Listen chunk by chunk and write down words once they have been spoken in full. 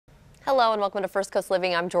Hello and welcome to First Coast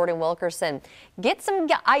Living. I'm Jordan Wilkerson. Get some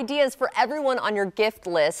ideas for everyone on your gift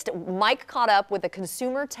list. Mike caught up with a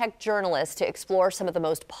consumer tech journalist to explore some of the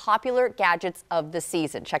most popular gadgets of the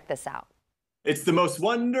season. Check this out. It's the most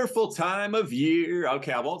wonderful time of year.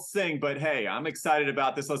 Okay, I won't sing, but hey, I'm excited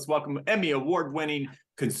about this. Let's welcome Emmy award-winning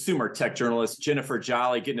consumer tech journalist Jennifer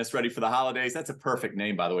Jolly, getting us ready for the holidays. That's a perfect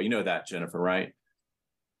name, by the way. You know that, Jennifer, right?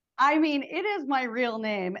 I mean, it is my real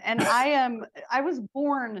name, and I was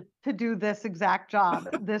born to do this exact job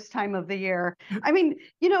this time of the year. I mean,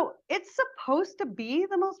 it's supposed to be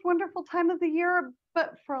the most wonderful time of the year,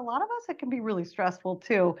 but for a lot of us, it can be really stressful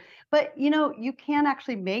too. But, you can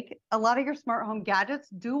actually make a lot of your smart home gadgets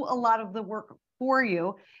do a lot of the work for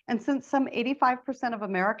you. And since some 85% of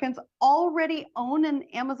Americans already own an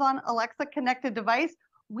Amazon Alexa connected device,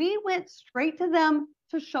 we went straight to them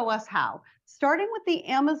to show us how, starting with the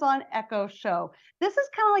Amazon Echo Show. This is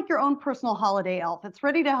kind of like your own personal holiday elf. It's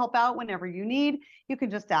ready to help out whenever you need. You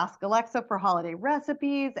can just ask Alexa for holiday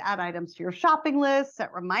recipes, add items to your shopping list,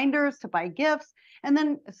 set reminders to buy gifts. And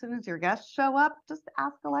then as soon as your guests show up, just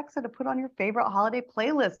ask Alexa to put on your favorite holiday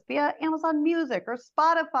playlist via Amazon Music or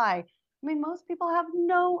Spotify. I mean, most people have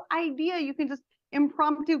no idea. You can just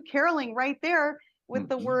impromptu caroling right there with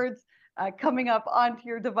the words coming up onto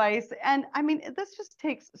your device. And I mean, this just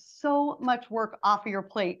takes so much work off of your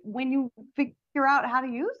plate when you figure out how to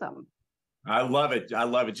use them. I love it. I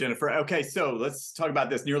love it, Jennifer. Okay, so let's talk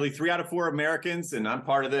about this. Nearly 3 out of 4 Americans, and I'm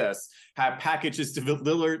part of this, have packages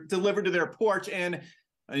delivered to their porch. And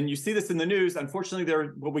you see this in the news. Unfortunately, they're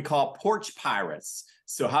what we call porch pirates.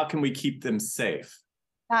 So how can we keep them safe?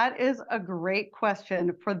 That is a great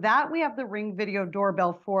question. For that, we have the Ring Video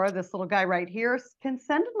Doorbell 4. This little guy right here can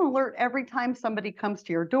send an alert every time somebody comes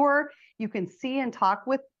to your door. You can see and talk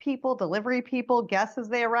with people, delivery people, guests as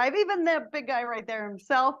they arrive, even the big guy right there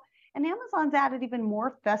himself. And Amazon's added even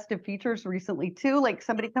more festive features recently too, like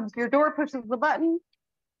somebody comes to your door, pushes the button,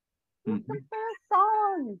 their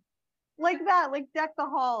song, like that, like Deck the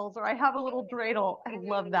Halls, or I Have a Little Dreidel. I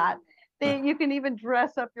love that. You can even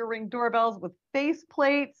dress up your Ring doorbells with face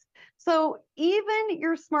plates. So even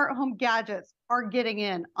your smart home gadgets are getting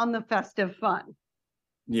in on the festive fun.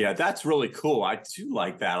 Yeah, that's really cool. I do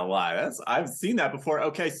like that a lot. I've seen that before.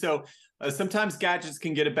 Okay, so sometimes gadgets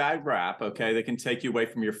can get a bad rap. Okay, they can take you away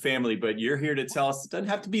from your family, but you're here to tell us it doesn't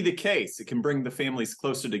have to be the case. It can bring the families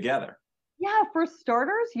closer together. Yeah, for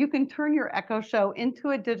starters, you can turn your Echo Show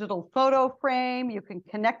into a digital photo frame. You can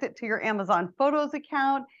connect it to your Amazon Photos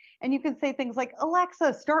account. And you can say things like,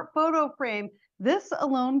 Alexa, start photo frame. This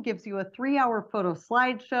alone gives you a 3-hour photo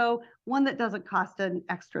slideshow, one that doesn't cost an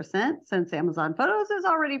extra cent since Amazon Photos is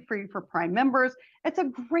already free for Prime members. It's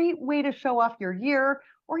a great way to show off your year,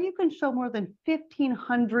 or you can show more than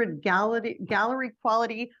 1,500 gallery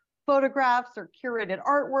quality photographs or curated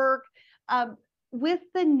artwork. With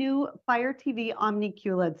the new Fire TV Omni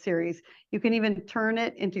QLED series, you can even turn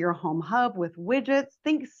it into your home hub with widgets.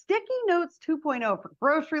 Think Sticky Notes 2.0 for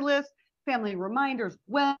grocery lists, family reminders,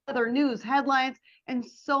 weather, news, headlines, and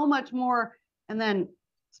so much more. And then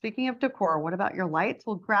speaking of decor, what about your lights?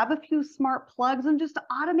 Well, grab a few smart plugs and just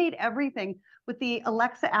automate everything with the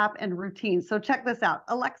Alexa app and routines. So check this out.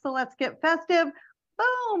 Alexa, let's get festive.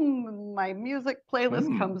 Boom, my music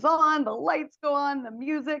playlist comes on, the lights go on, the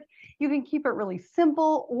music. You can keep it really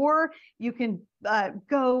simple, or you can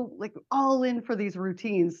go like all in for these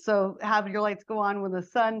routines. So have your lights go on when the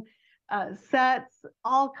sun sets,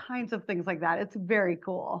 all kinds of things like that. It's very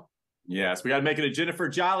cool. Yes, we got to make it a Jennifer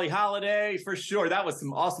Jolly holiday for sure. That was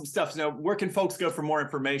some awesome stuff. So where can folks go for more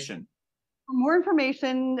information? For more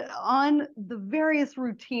information on the various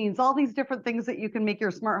routines, all these different things that you can make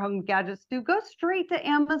your smart home gadgets do, go straight to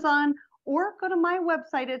Amazon or go to my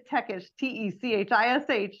website at techish,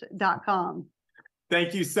 techish.com.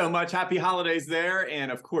 Thank you so much. Happy holidays there.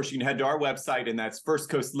 And of course, you can head to our website, and that's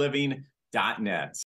firstcoastliving.net.